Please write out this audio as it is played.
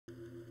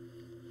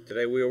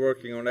Today we are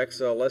working on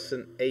Excel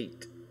Lesson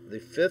 8, the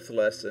fifth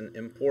lesson,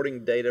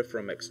 importing data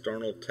from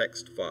external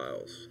text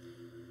files.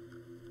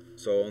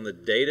 So on the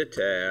Data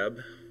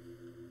tab,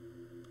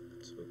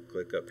 so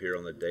click up here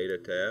on the Data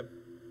tab,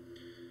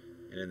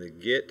 and in the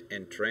Get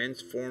and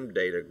Transform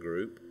Data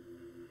group,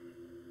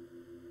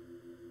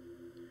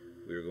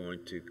 we're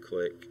going to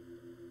click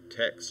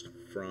Text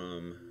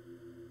from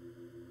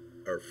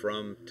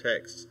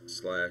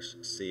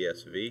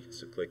text/CSV,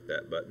 so click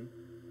that button.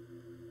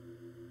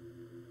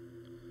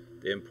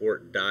 The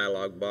import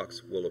dialog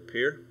box will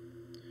appear.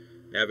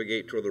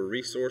 Navigate toward the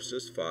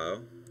resources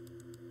file.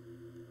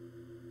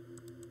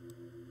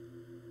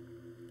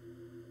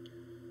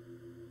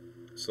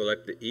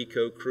 Select the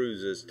Eco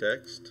Cruises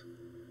text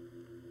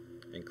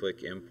and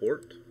click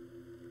import.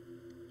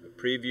 A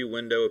preview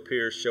window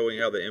appears showing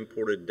how the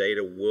imported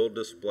data will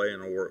display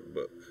in a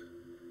workbook.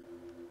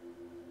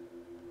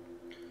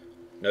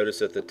 Notice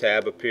that the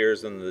tab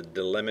appears in the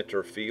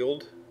delimiter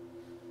field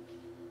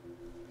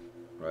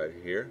right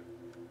here.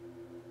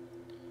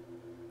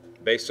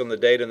 Based on the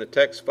data in the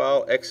text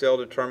file, Excel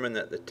determined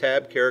that the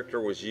tab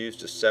character was used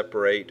to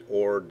separate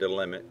or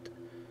delimit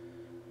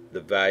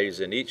the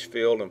values in each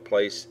field and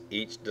place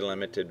each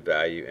delimited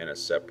value in a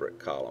separate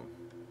column.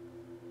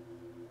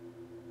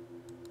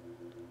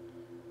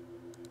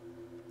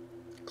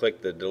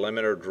 Click the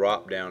delimiter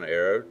drop-down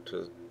arrow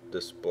to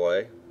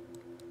display.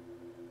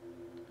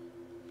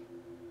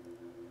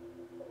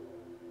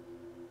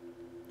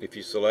 If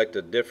you select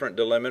a different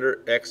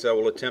delimiter, Excel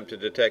will attempt to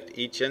detect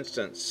each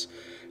instance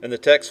in the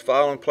text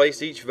file and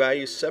place each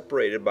value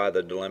separated by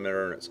the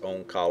delimiter in its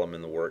own column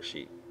in the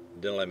worksheet.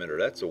 Delimiter,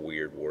 that's a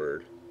weird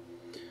word.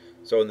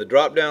 So in the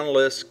drop-down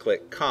list,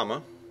 click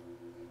comma.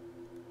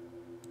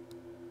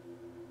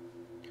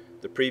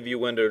 The preview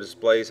window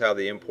displays how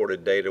the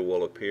imported data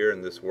will appear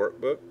in this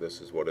workbook.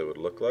 This is what it would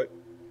look like.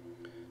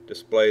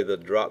 Display the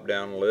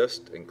drop-down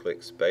list and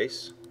click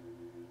space.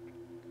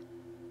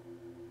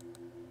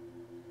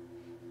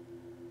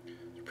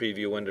 The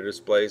preview window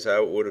displays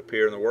how it would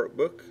appear in the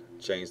workbook.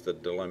 Change the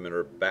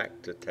delimiter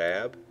back to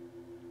tab.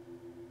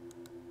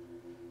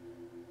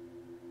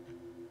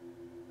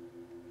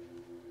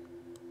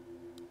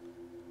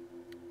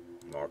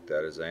 Mark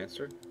that as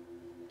answered.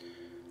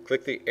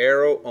 Click the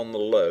arrow on the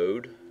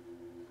load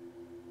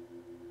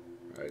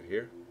right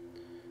here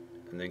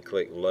and then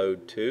click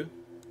load to.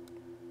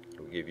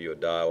 It will give you a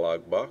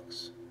dialog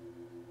box.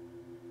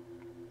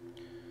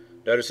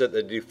 Notice that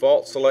the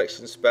default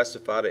selections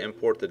specify to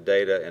import the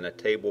data in a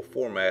table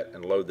format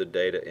and load the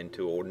data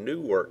into a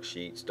new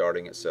worksheet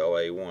starting at cell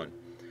A1.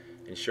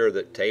 Ensure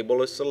that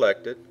table is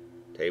selected,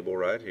 table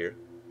right here.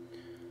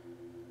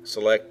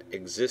 Select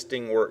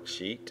existing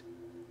worksheet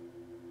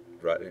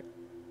right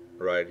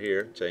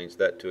here, change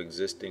that to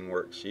existing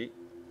worksheet.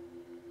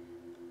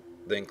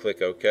 Then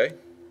click OK.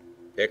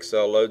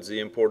 Excel loads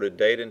the imported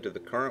data into the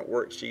current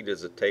worksheet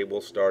as a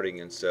table starting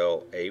in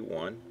cell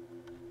A1.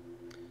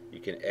 You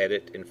can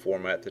edit and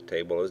format the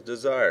table as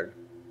desired.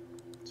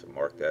 So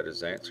mark that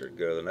as answered.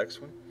 Go to the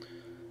next one.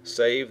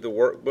 Save the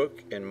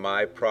workbook in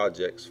My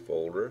Projects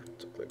folder.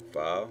 So click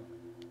File,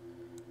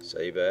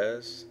 Save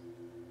As.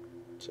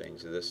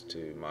 Change this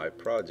to My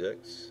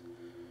Projects.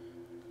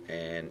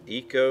 And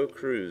Eco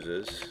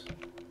Cruises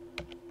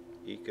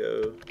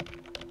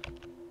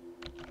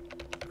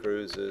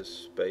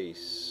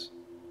space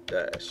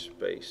dash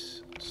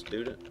space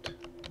student.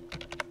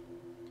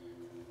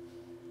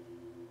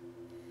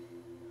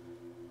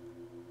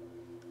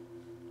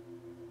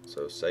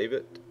 So save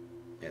it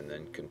and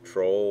then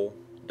Control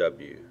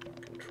W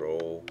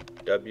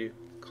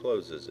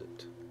closes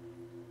it.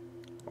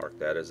 Mark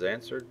that as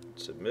answered,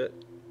 submit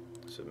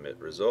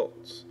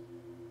results.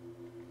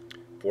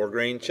 4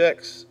 green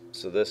checks.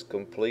 So this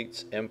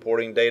completes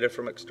importing data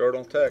from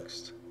external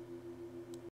text.